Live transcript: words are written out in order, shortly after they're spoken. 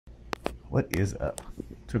What is up?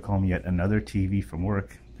 Took home yet another TV from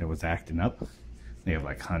work that was acting up. They have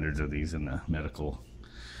like hundreds of these in the medical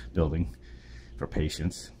building for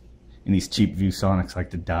patients. And these cheap Viewsonics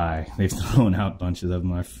like to die. They've thrown out bunches of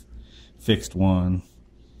them. I've fixed one.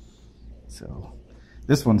 So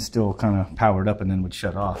this one's still kind of powered up and then would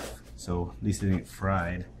shut off. So at least it ain't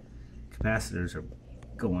fried. Capacitors are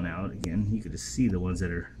going out again. You can just see the ones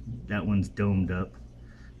that one's domed up.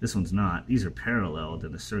 This one's not. These are paralleled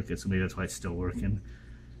in the circuit, so maybe that's why it's still working.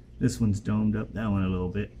 This one's domed up, that one a little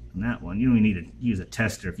bit, and that one. You don't even need to use a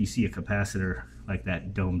tester. If you see a capacitor like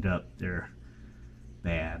that domed up, they're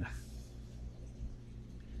bad.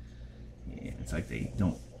 Yeah, it's like the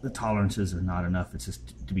tolerances are not enough. It's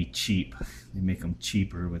just to be cheap. They make them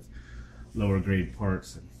cheaper with lower grade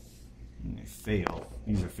parts, and they fail.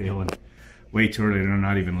 These are failing way too early. They're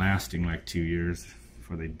not even lasting like 2 years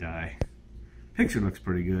before they die. Picture looks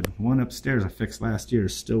pretty good. One upstairs I fixed last year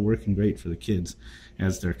is still working great for the kids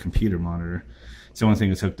as their computer monitor. It's the only thing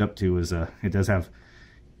it's hooked up to is it does have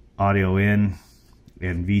audio in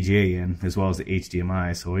and VGA in as well as the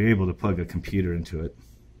HDMI, so we're able to plug a computer into it,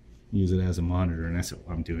 use it as a monitor, and that's what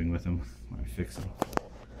I'm doing with them when I fix them.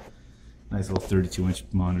 Nice little 32-inch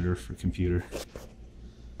monitor for computer.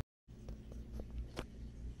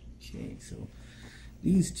 Okay, so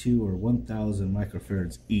these two are 1,000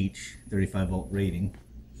 microfarads each, 35 volt rating.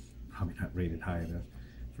 Probably not rated high enough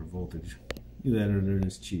for voltage. Either that or they're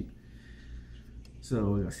just cheap.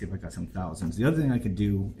 So let's see if I got some thousands. The other thing I could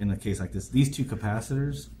do in a case like this, these two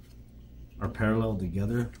capacitors are parallel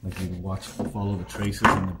together. Like you can follow the traces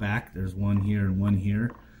in the back. There's one here and one here.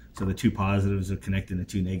 So the two positives are connecting the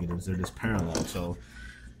two negatives. They're just parallel. So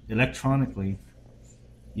electronically,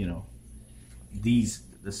 you know,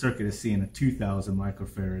 the circuit is seeing a 2,000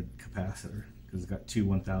 microfarad capacitor because it's got two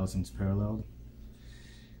 1,000s paralleled.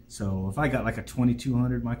 So if I got like a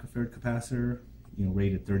 2,200 microfarad capacitor, you know,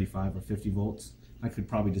 rated 35 or 50 volts, I could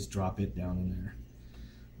probably just drop it down in there.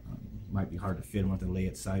 Might be hard to fit. I want to lay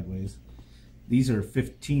it sideways. These are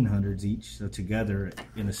 1,500s each, so together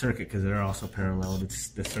in the circuit, because they're also paralleled, it's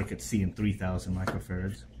the circuit seeing 3,000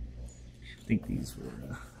 microfarads. I think these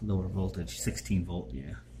were lower voltage, 16 volt,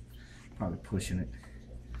 yeah, probably pushing it.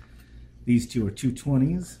 These two are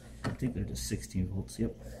 220s. I think they're just 16 volts.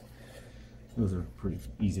 Yep. Those are pretty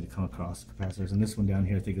easy to come across, capacitors. And this one down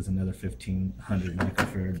here I think is another 1,500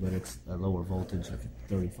 microfarad, but it's a lower voltage, like a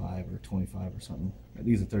 35 or 25 or something.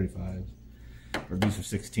 These are 35s, or these are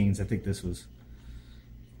 16s. I think this was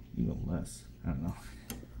even less. I don't know.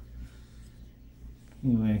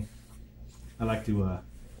 Anyway, I like to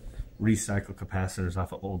recycle capacitors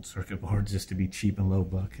off of old circuit boards just to be cheap and low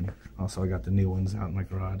buck, and also I got the new ones out in my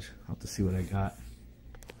garage. I'll have to see what I got.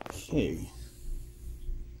 Okay,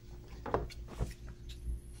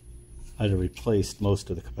 I replaced most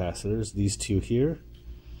of the capacitors. These two here,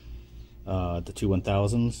 the two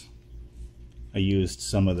 1,000s, I used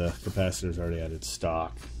some of the capacitors already added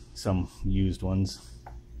stock, some used ones,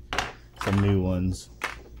 some new ones.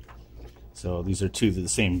 So these are two of the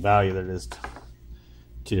same value. They're just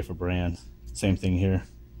two different brands. Same thing here.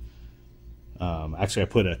 Actually I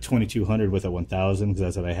put a 2,200 with a 1,000 because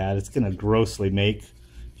that's what I had. It's going to grossly make,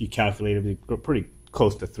 if you calculate it, it'd be pretty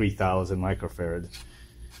close to 3,000 microfarads.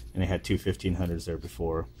 And I had two 1,500s there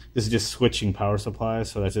before. This is just switching power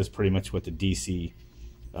supplies, so that's just pretty much what the DC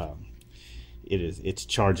it's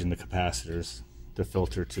charging the capacitors to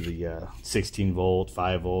filter to the 16 volt,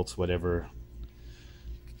 5 volts, whatever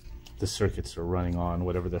the circuits are running on,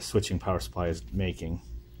 whatever the switching power supply is making.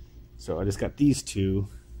 So I just got these two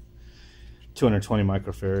 220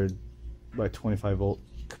 microfarad by 25 volt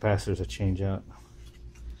capacitors to change out.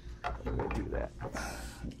 I'm going to do that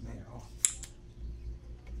now.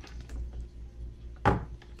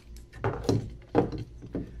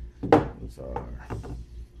 Those are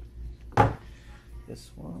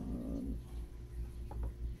this one.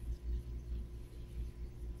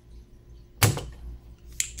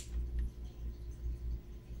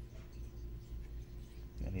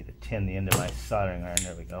 I need to tin the end of my soldering iron.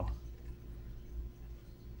 There we go.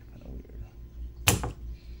 Kind of weird.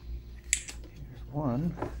 Here's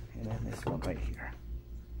one, and then this one right here.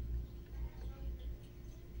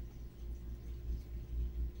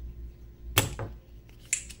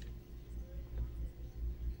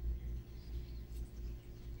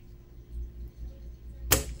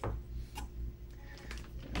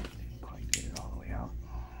 Didn't quite get it all the way out.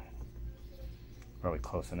 Probably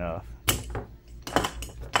close enough.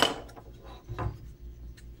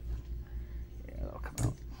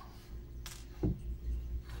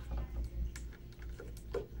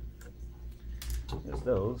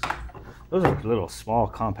 Those are little small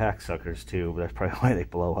compact suckers too, but that's probably why they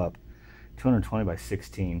blow up. 220 by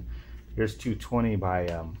 16. Here's 220 by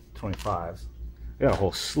 25s. I got a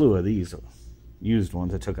whole slew of these used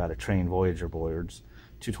ones I took out of trained Voyager boards.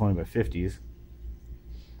 220 by 50s.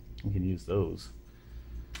 You can use those.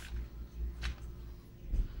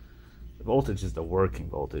 The voltage is the working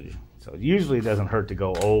voltage, so usually it doesn't hurt to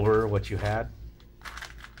go over what you had.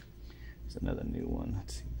 There's another new one.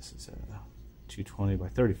 Let's see, this is a 220 by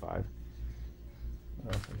 35.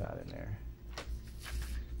 What else I got in there?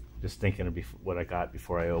 Just thinking of what I got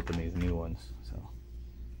before I open these new ones. So,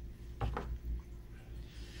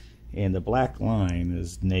 and the black line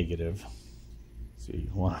is negative, so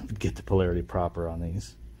you want to get the polarity proper on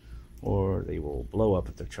these, or they will blow up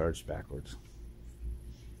if they're charged backwards.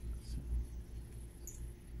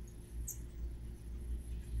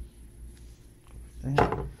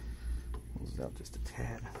 Pulls it out just a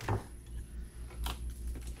tad.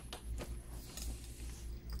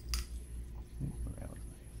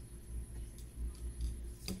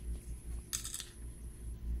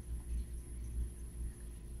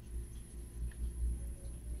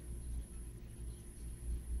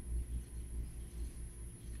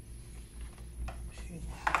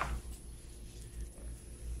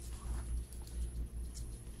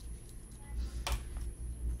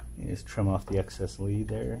 Just trim off the excess lead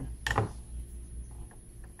there.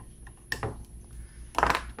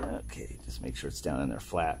 Okay, just make sure it's down in there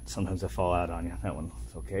flat. Sometimes they fall out on you. That one's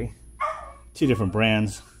okay. Two different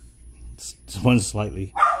brands. One's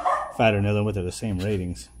slightly fatter than the other one, but they're the same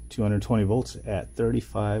ratings. 220 volts at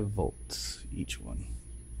 35 volts each one.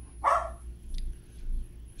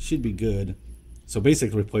 Should be good. So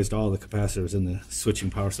basically replaced all the capacitors in the switching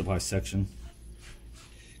power supply section.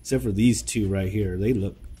 Except for these two right here. They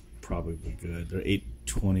look probably good. They're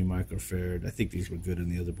 820 microfarad. I think these were good in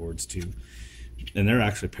the other boards too. And they're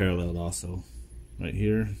actually paralleled also. Right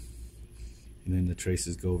here. And then the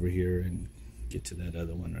traces go over here and get to that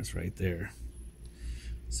other one that's right there.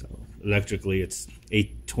 So electrically it's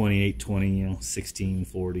 820, you know,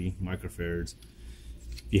 1640 microfarads.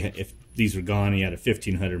 If these were gone, you had a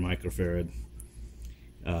 1500 microfarad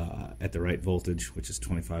at the right voltage, which is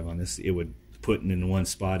 25 on this. It would put it in one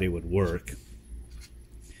spot, it would work.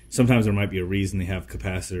 Sometimes there might be a reason they have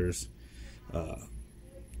capacitors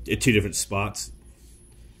at two different spots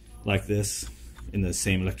like this in the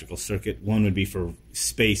same electrical circuit. One would be for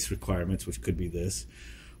space requirements, which could be this,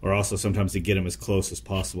 or also sometimes to get them as close as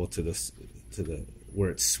possible to the where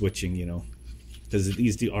it's switching, you know, because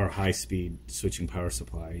these are high-speed switching power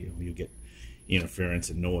supply. You know, you get interference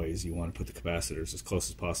and noise. You want to put the capacitors as close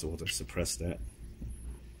as possible to suppress that.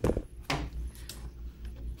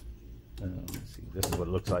 Let's see. This is what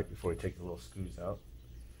it looks like before we take the little screws out.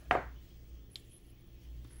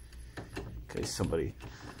 Okay, somebody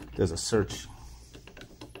does a search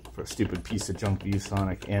for a stupid piece of junk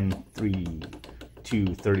Viewsonic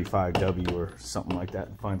N3235W or something like that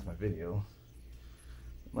and finds my video.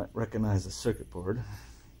 Might recognize the circuit board.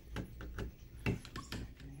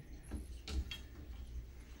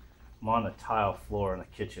 I'm on the tile floor in the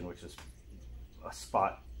kitchen, which is a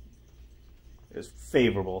spot is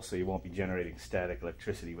favorable, so you won't be generating static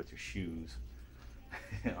electricity with your shoes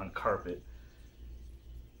on carpet.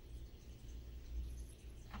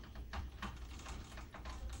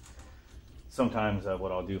 Sometimes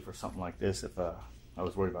what I'll do for something like this, if I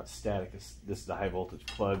was worried about static, this is the high voltage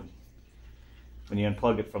plug. When you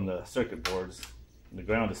unplug it from the circuit boards, the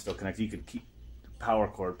ground is still connected. You could keep the power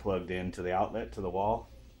cord plugged in to the outlet, to the wall.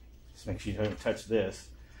 Just make sure you don't touch this,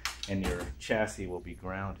 and your chassis will be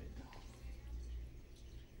grounded.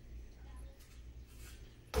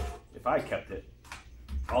 If I kept it,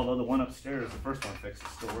 although the one upstairs, the first one fixed, is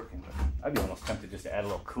still working, but I'd be almost tempted just to add a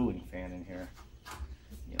little cooling fan in here,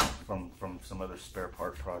 you know, from some other spare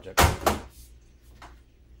part project. As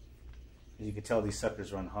you can tell, these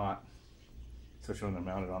suckers run hot, especially when they're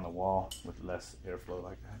mounted on the wall with less airflow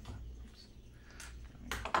like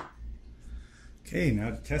that. Okay, now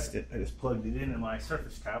to test it, I just plugged it into my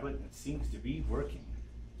Surface tablet and it seems to be working.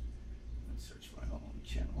 Let's search my own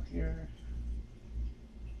channel here.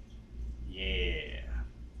 Yeah.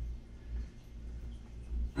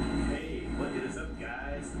 Hey, what is up,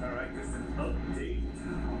 guys? Alright, just an update.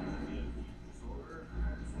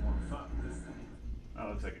 Oh,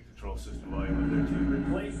 looks like a control system volume up there too.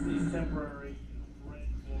 Replace these temporary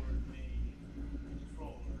breadboard made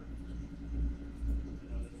controller. You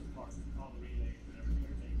know, this is part of all the relays and everything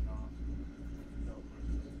are taken off. So,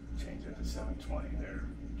 change it to 720 there.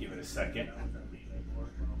 Give it a second.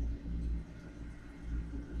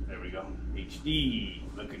 There we go. HD,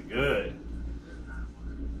 looking good.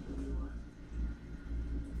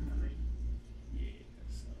 Yeah,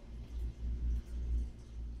 so.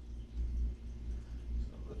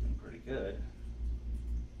 good.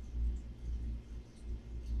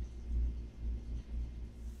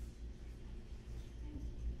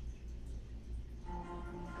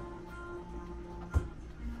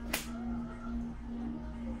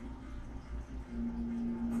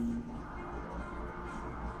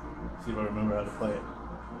 See if I remember how to play it.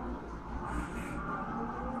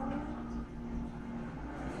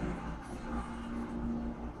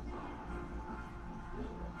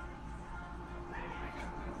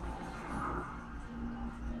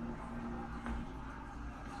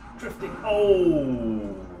 Drifting.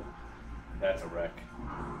 Oh, that's a wreck.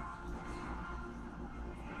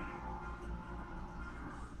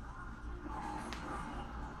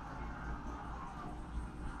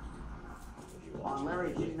 On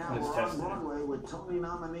Larry King now, we're on Broadway with Tony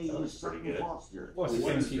nominee Sutton Foster. What's the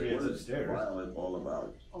same TV as upstairs? Violet all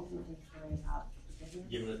about?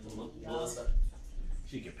 Giving it to Melissa.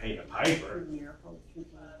 She could paint a piper.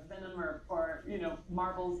 Venom or you know,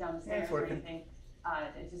 marbles downstairs or anything.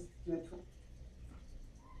 Just do it.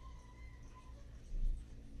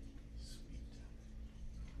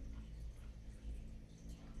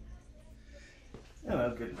 Yeah,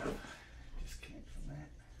 that's good enough. Disconnect from that.